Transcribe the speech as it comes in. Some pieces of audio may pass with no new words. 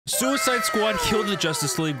Suicide Squad Kill the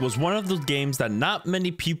Justice League was one of those games that not many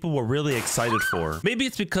people were really excited for. Maybe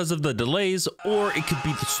it's because of the delays, or it could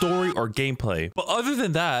be the story or gameplay. But other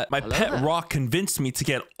than that, my pet rock convinced me to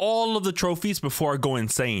get all of the trophies before I go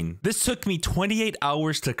insane. This took me 28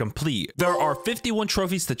 hours to complete. There are 51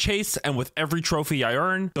 trophies to chase, and with every trophy I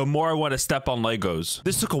earn, the more I want to step on Legos.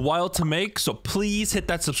 This took a while to make, so please hit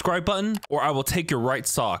that subscribe button or I will take your right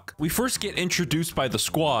sock. We first get introduced by the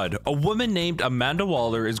squad. A woman named Amanda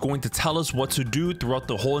Waller is going to tell us what to do throughout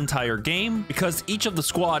the whole entire game because each of the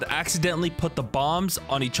squad accidentally put the bombs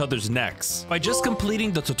on each other's necks. By just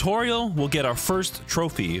completing the tutorial, we'll get our first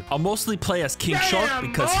trophy. I'll mostly play as King Shark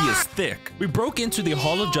because he is thick. We broke into the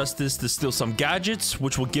Hall of Justice to steal some gadgets,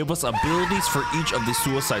 which will give us abilities for each of the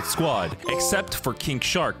Suicide Squad, except for King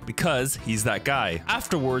Shark because he's that guy.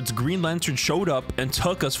 Afterwards, Green Lantern showed up and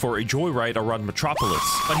took us for a joyride around Metropolis,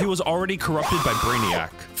 but he was already corrupted by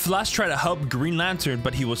Brainiac. Flash tried to help Green Lantern,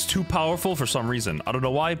 but he was too powerful for some reason. I don't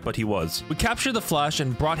know why, but he was. We captured the Flash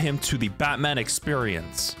and brought him to the Batman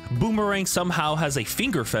experience. Boomerang somehow has a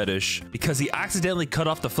finger fetish because he accidentally cut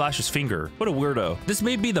off the Flash's finger. What a weirdo. This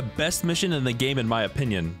may be the best mission in the game in my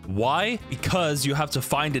opinion. Why? Because you have to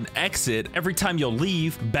find an exit. Every time you'll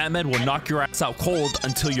leave, Batman will knock your ass out cold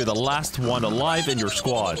until you're the last one alive in your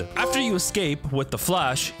squad. After you escape with the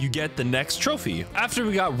Flash, you get the next trophy. After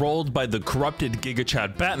we got rolled by the corrupted Giga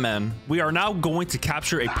Chad Batman, we are now going to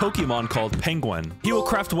capture a Pokemon called Penguin. He will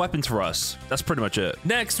craft weapons for us. That's pretty much it.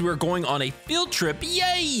 Next, we're going on a field trip,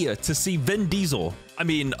 yay, to see Vin Diesel.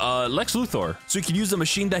 Lex Luthor. So you can use the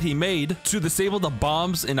machine that he made to disable the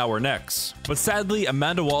bombs in our necks. But sadly,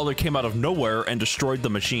 Amanda Waller came out of nowhere and destroyed the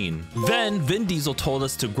machine. Then Vin Diesel told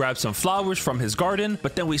us to grab some flowers from his garden,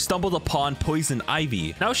 but then we stumbled upon Poison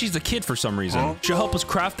Ivy. Now she's a kid for some reason. She'll help us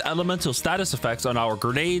craft elemental status effects on our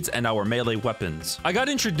grenades and our melee weapons. I got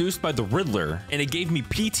introduced by the Riddler, and it gave me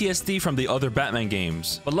PTSD from the other Batman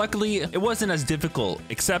games. But luckily, it wasn't as difficult,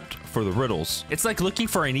 except for the riddles. It's like looking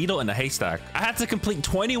for a needle in a haystack. I had to complete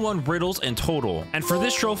 21 riddles in total, and for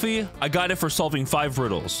this trophy I got it for solving 5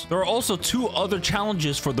 riddles. There are also 2 other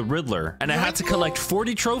challenges for the Riddler, and I had to collect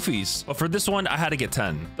 40 trophies, but for this one I had to get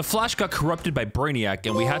 10. The Flash got corrupted by Brainiac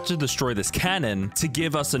and we had to destroy this cannon to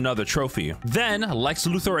give us another trophy. Then Lex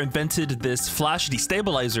Luthor invented this Flash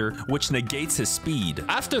destabilizer which negates his speed.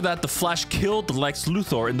 After that, the Flash killed Lex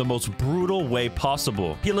Luthor in the most brutal way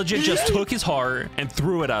possible. He legit just took his heart and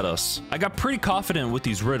threw it at us. I got pretty confident with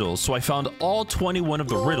these riddles, so I found all 21 of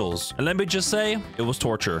the riddles, and let me just say, it was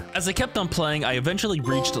torture. As I kept on playing, I eventually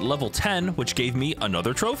reached level 10, which gave me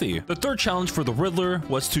another trophy. The third challenge for the Riddler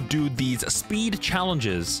was to do these speed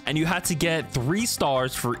challenges, and you had to get 3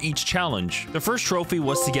 stars for each challenge. The first trophy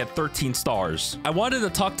was to get 13 stars. I wanted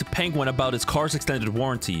to talk to Penguin about his car's extended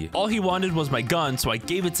warranty. All he wanted was my gun, so I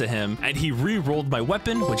gave it to him, and he re-rolled my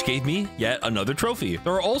weapon, which gave me yet another trophy.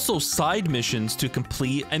 There are also side missions to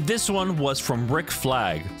complete, and this one was from Rick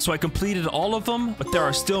Flag, so I completed all of them, but there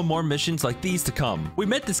are still more missions like these to come. We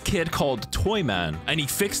met this kid called Toyman, and he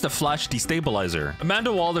fixed the Flash destabilizer.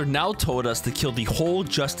 Amanda Waller now told us to kill the whole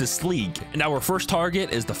Justice League, and our first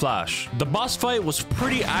target is the Flash. The boss fight was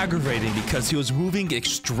pretty aggravating because he was moving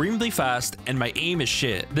extremely fast and my aim is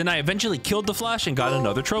shit. Then I eventually killed the Flash and got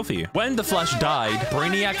another trophy. When the Flash died,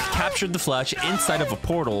 Brainiac captured the Flash inside of a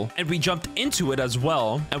portal, and we jumped into it as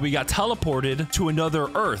well, and we got teleported to another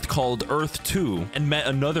Earth called Earth 2 and met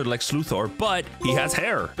another Lex Luthor, but he has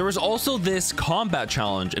hair. There was also this combat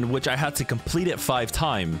challenge in which I had to complete it 5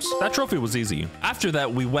 times. That trophy was easy. After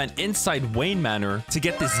that, we went inside Wayne Manor to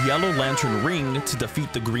get this Yellow Lantern ring to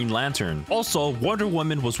defeat the Green Lantern. Also, Wonder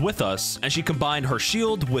Woman was with us, and she combined her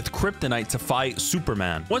shield with kryptonite to fight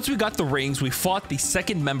Superman. Once we got the rings, we fought the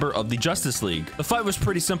second member of the Justice League. The fight was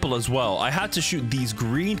pretty simple as well. I had to shoot these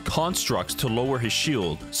green constructs to lower his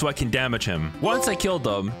shield so I can damage him. Once I killed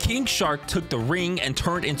them, King Shark took the ring and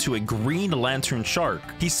turned into a Green Lantern shark.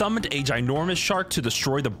 He summoned a ginormous shark to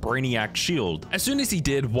destroy the Brainiac shield. As soon as he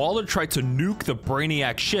did, Waller tried to nuke the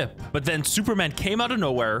Brainiac ship, but then Superman came out of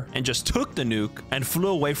nowhere and just took the nuke and flew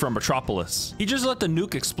away from Metropolis. He just let the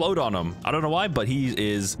nuke explode on him. I don't know why, but he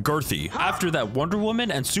is girthy. After that, Wonder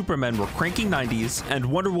Woman and Superman were cranking 90s, and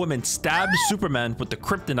Wonder Woman stabbed Superman with the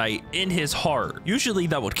kryptonite in his heart. Usually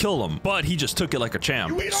that would kill him, but he just took it like a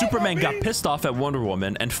champ. Superman got pissed off at Wonder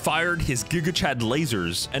Woman and fired his Giga Chad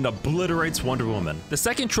lasers and obliterates Wonder Woman. The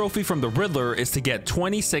second trophy from the Riddler is to get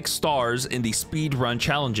 26 stars in the speed run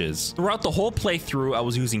challenges. Throughout the whole playthrough, I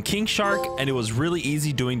was using King Shark, and it was really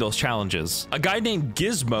easy doing those challenges. A guy named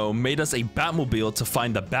Gizmo made us a Batmobile to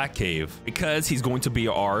find the Batcave, because he's going to be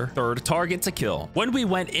our third target to kill. When we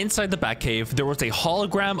went inside the Batcave, there was a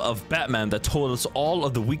hologram of Batman that told us all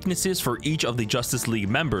of the weaknesses for each of the Justice League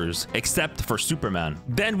members, except for Superman.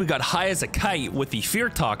 Then we got high as a kite with the fear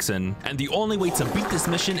toxin, and the only way to beat this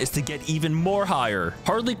mission is to get even more higher.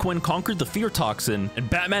 Harley Quinn conquered the fear toxin, and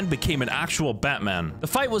Batman became an actual Batman. The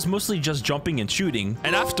fight was mostly just jumping and shooting,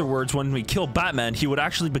 and afterwards, when we kill Batman, he would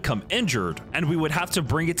actually become injured, and we would have to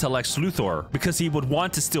bring it to Lex Luthor, because he would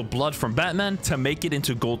want to steal blood from Batman to make it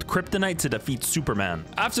into gold kryptonite to defeat Superman.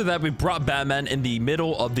 After that, we brought Batman in the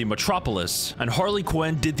middle of the Metropolis, and Harley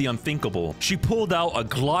Quinn did the unthinkable. She pulled out a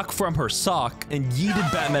Glock from her sock and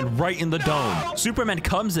yeeted Batman right in the dome. Superman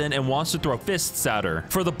comes in and wants to throw fists at her.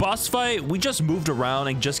 For the boss fight, we just moved around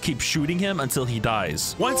and just keep shooting him until he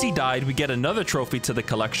dies. Once he died, we get another trophy to the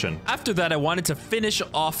collection. After that, I wanted to finish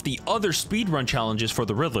off the other speedrun challenges for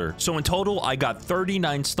the Riddler. So in total, I got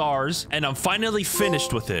 39 stars, and I'm finally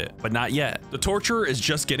finished with it, but not yet. The torture is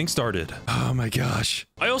just getting started. Oh my gosh.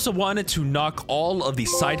 I also wanted to knock all of the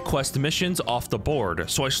side quest missions off the board,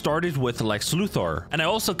 so I started with Lex Luthor, and I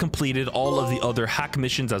also completed all of the other hack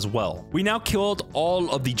missions as well. We now killed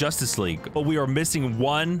all of the Justice League, but we are missing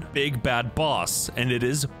one big bad boss, and it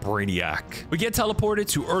is Brainiac. We get teleported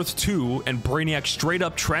to Earth 2, and Brainiac straight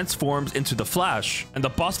up transforms into the Flash, and the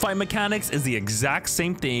boss fight mechanics is the exact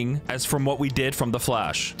same thing as from what we did from the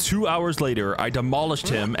Flash. 2 hours later, I demolished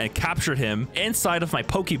him and captured him inside of my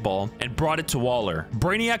Pokeball and brought it to Waller.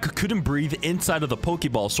 Brainiac couldn't breathe inside of the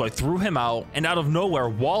Pokeball, so I threw him out, and out of nowhere,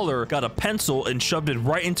 Waller got a pencil and shoved it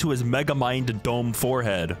right into his Megamind dome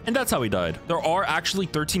forehead. And that's how he died. There are actually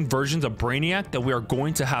 13 versions of Brainiac that we are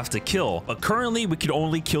going to have to kill, but currently we could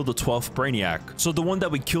only kill the 12th Brainiac. So the one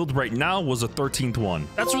that we killed right now was the 13th one.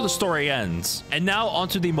 That's where the story ends. And now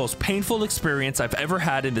onto the most painful experience I've ever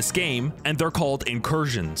had in this game, and they're called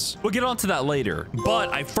incursions. We'll get onto that later,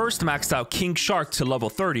 but I first maxed out King Shark to level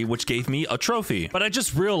 30, which gave me a trophy. But I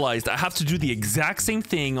just realized I have to do the exact same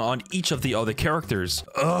thing on each of the other characters.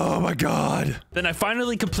 Oh my god. Then I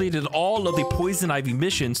finally completed all of the Poison Ivy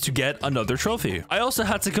missions to get another trophy. I also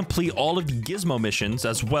had to complete all of the Gizmo missions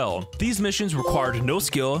as well. These missions required no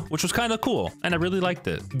skill, which was kind of cool, and I really liked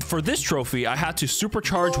it. For this trophy, I had to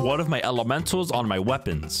supercharge one of my elementals on my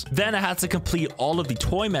weapons. Then I had to complete all of the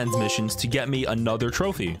Toyman's missions to get me another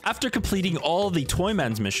trophy. After completing all of the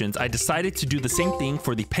Toyman's missions, I decided to do the same thing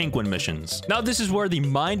for the Penguin missions. Now this is where the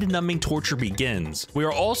mind-numbing torture begins. We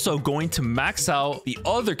are also going to max out the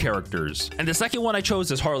other characters. And the second one I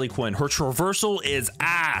chose is Harley Quinn. Her traversal is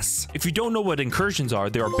ass. If you don't know what incursions are,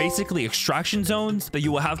 they are basically extraction zones that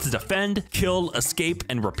you will have to defend, kill, escape,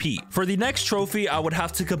 and repeat. For the next trophy, I would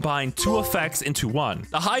have to combine 2 effects into one.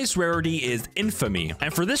 The highest rarity is Infamy.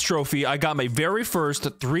 And for this trophy, I got my very first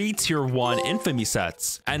 3 tier 1 Infamy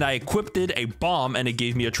sets. And I equipped it a bomb and it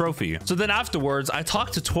gave me a trophy. So then afterwards, I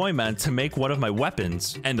talked to Toyman to make one of my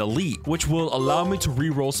weapons, an Elite, which will allow me to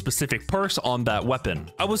reroll specific perks on that weapon.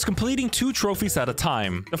 I was completing 2 trophies at a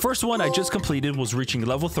time. The first one I just completed was reaching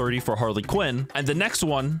level 30 for Harley Quinn, and the next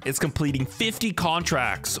one is completing 50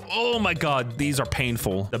 contracts. Oh my god, these are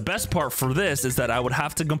painful. The best part for this is that I would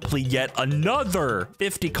have to complete yet another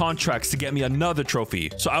 50 contracts to get me another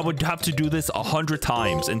trophy. So I would have to do this 100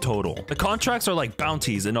 times in total. The contracts are like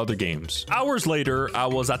bounties in other games. Hours later, I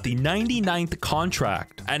was at the 99th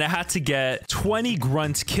contract, and I had to get 20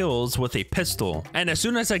 grunt kills with a pistol. And as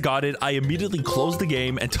soon as I got it, I immediately closed the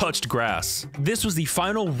game and touched grass. This was the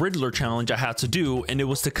final Riddler challenge I had to do, and it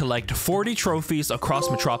was to collect 40 trophies across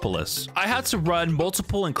Metropolis. I had to run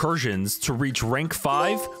multiple incursions to reach rank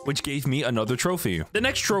 5, which gave me another trophy. The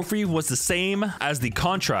next trophy was the same as the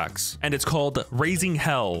contracts, and it's called Raising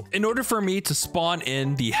Hell. In order for me to spawn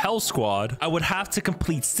in the Hell Squad, I would have to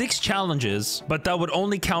complete 6 challenges, but that would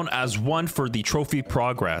only count as 1 for the trophy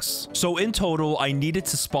progress. So in total, I needed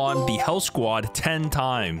to spawn the Hell Squad 10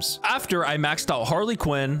 times. After I maxed out Harley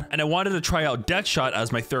Quinn, and I wanted to try out Deadshot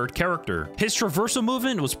as my third character. His traversal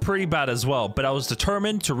movement was pretty bad as well, but I was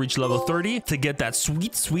determined to reach level 30 to get that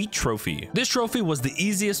sweet trophy. This trophy was the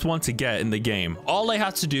easiest one to get in the game. All I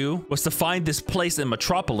had to do was to find this place in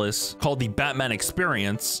Metropolis called the Batman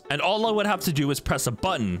Experience, and all I would have to do is press a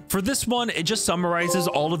button. For this one, it just summarizes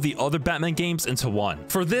all of the other Batman games into one.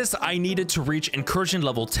 For this, I needed to reach incursion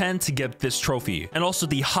level 10 to get this trophy, and also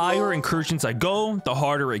the higher incursions I go, the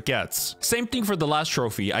harder it gets. Same thing for the last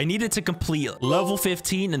trophy. I needed to complete level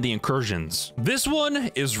 15 in the incursions. This one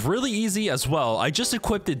is really easy as well. I just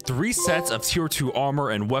equipped 3 sets of tier 2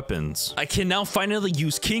 armor and and weapons. I can now finally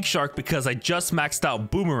use King Shark because I just maxed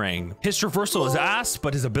out Boomerang. His traversal is ass,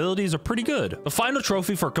 but his abilities are pretty good. The final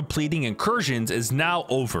trophy for completing incursions is now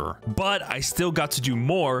over, but I still got to do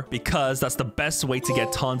more because that's the best way to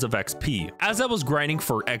get tons of XP. As I was grinding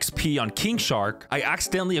for XP on King Shark, I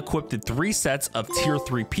accidentally equipped 3 sets of tier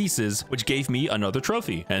 3 pieces, which gave me another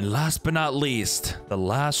trophy. And last but not least, the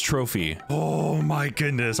last trophy. Oh my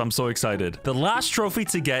goodness, I'm so excited. The last trophy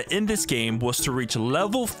to get in this game was to reach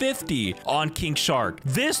level 50 on King Shark.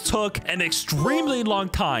 This took an extremely long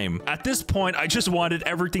time. At this point, I just wanted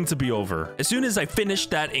everything to be over. As soon as I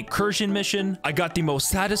finished that incursion mission, I got the most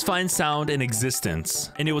satisfying sound in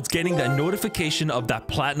existence, and it was getting that notification of that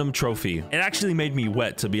platinum trophy. It actually made me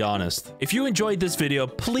wet, to be honest. If you enjoyed this video,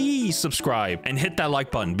 please subscribe and hit that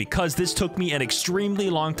like button because this took me an extremely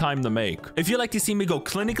long time to make. If you'd like to see me go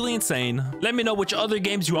clinically insane, let me know which other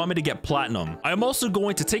games you want me to get platinum. I am also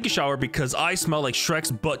going to take a shower because I smell like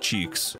Shrek's butt cheeks.